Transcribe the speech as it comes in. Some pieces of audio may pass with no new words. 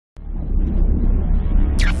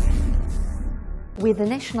With a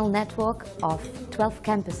national network of 12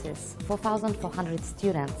 campuses, 4,400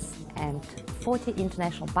 students and 40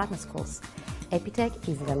 international partner schools, Epitech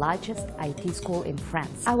is the largest IT school in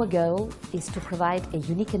France. Our goal is to provide a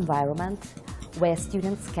unique environment where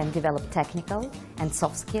students can develop technical and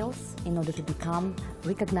soft skills in order to become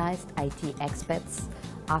recognized IT experts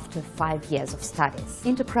after 5 years of studies.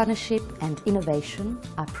 Entrepreneurship and innovation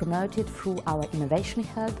are promoted through our Innovation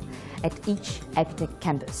Hub at each Epitech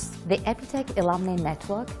campus. The Epitech Alumni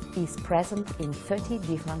Network is present in 30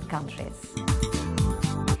 different countries.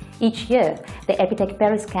 Each year, the Epitech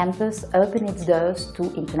Paris campus opens its doors to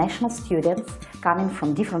international students coming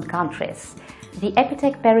from different countries. The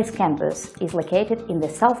Epitech Paris campus is located in the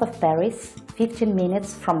south of Paris, 15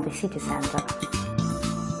 minutes from the city center.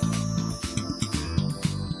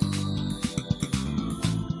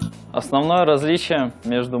 Основное различие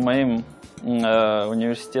между моим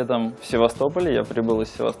университетом в Севастополе, я прибыл из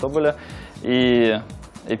Севастополя, и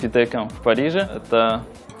Epitech'ом в Париже – это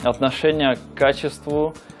отношение к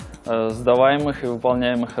качеству сдаваемых и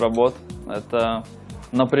выполняемых работ, это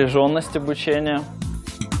напряженность обучения.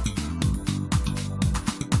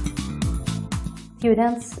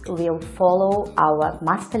 Students will follow our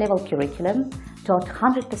master-level curriculum, taught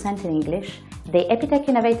 100% in English. The Epitech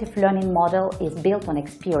Innovative Learning Model is built on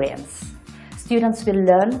experience. Students will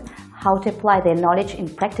learn how to apply their knowledge in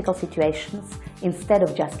practical situations instead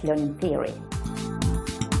of just learning theory.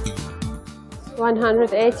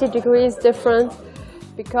 180 degrees different,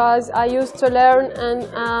 because I used to learn in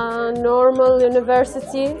a normal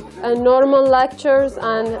university, and normal lectures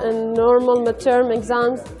and normal midterm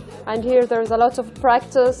exams, and here there's a lot of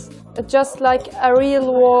practice, just like a real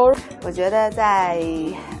war. 我觉得在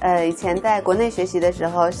以前在国内学习的时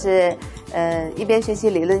候是一边学习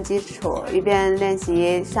理论基础，一边练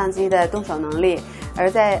习上机的动手能力，而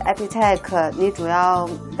在 Epitech 你主要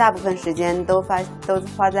大部分时间都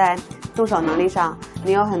花在动手能力上，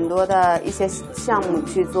你有很多的一些项目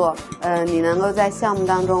去做，你能够在项目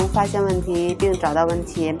当中发现问题并找到问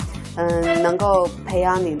题，能够培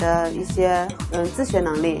养你的一些自学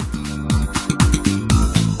能力。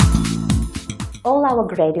All our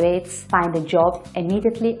graduates find a job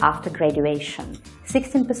immediately after graduation.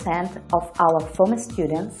 16% of our former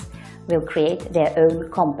students will create their own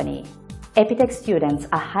company. Epitech students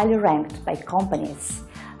are highly ranked by companies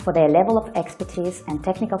for their level of expertise and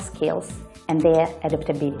technical skills and their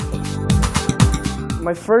adaptability.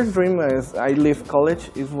 My first dream as I leave college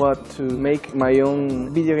is to make my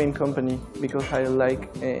own video game company, because I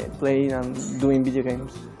like playing and doing video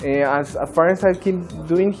games. As far as I keep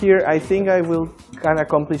doing here, I think I can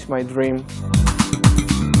accomplish my dream.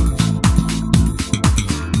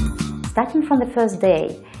 Starting from the first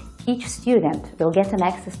day, each student will get an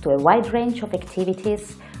access to a wide range of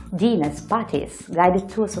activities, dinners, parties, guided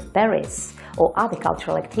tours of Paris, or other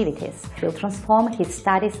cultural activities. Will transform his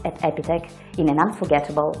studies at Epitech in an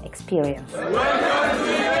unforgettable experience.